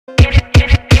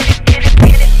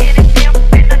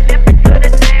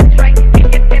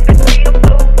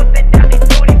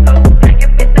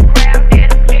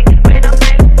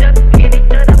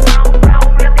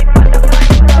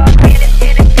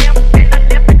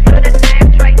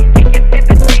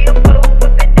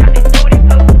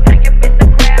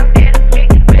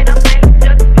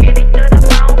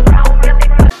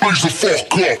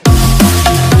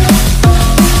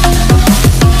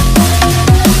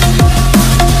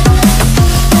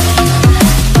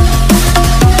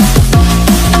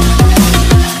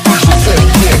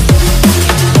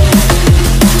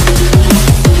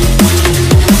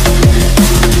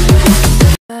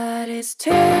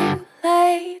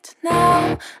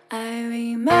I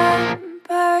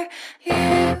remember you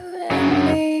and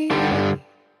me,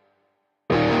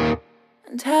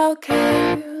 and how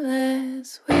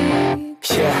careless we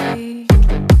could be.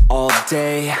 All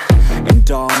day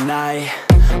and all night,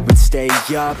 we'd stay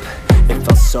up, it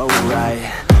felt so right.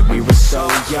 We were so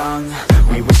young,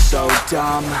 we were so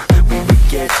dumb. We would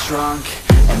get drunk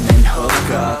and then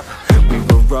hook up. We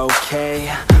were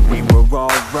okay, we were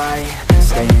alright,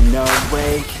 staying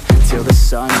awake till the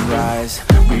sunrise.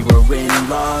 We were in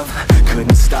love,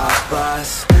 couldn't stop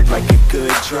us, like a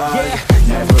good drug,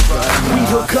 never enough. We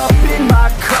hook up in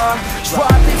my car,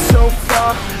 driving so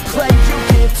far, play your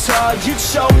guitar, you'd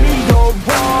show me your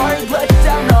heart. Let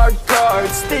down our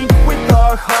guards, think with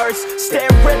our hearts, stare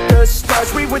at the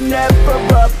stars. We were never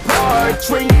apart,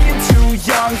 drinking too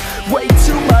young, way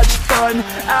too much fun,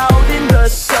 out in the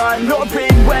sun, or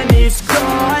rain when it's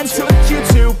gone. Took you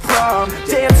to prom,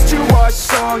 dance to our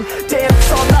song,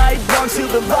 dance all night long till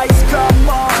the lights come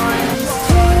on.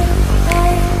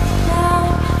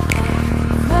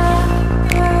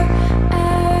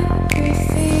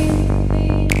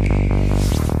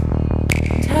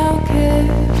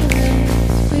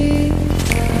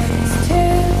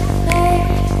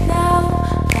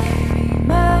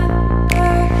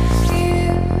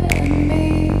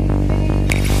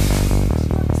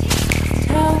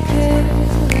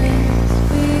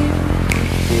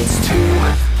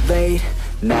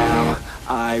 Now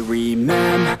I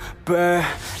remember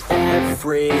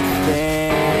everything,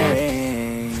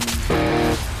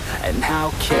 and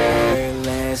how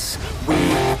careless we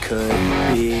could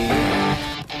be,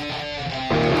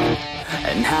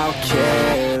 and how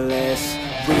careless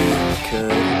we could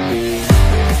be,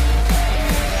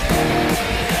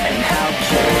 and how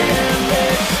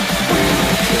careless we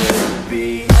could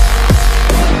be.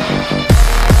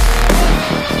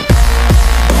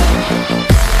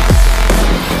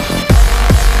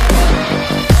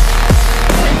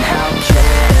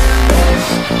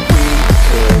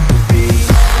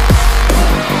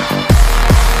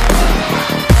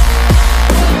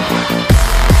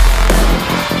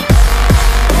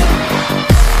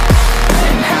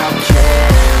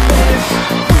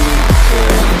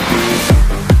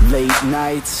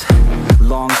 Nights,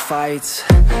 long fights,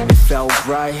 it felt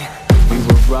right, we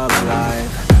were alive.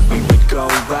 We would go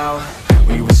out,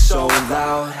 we were so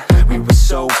loud, we were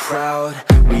so proud,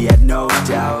 we had no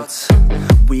doubts.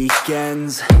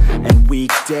 Weekends and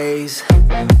weekdays,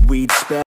 we'd spend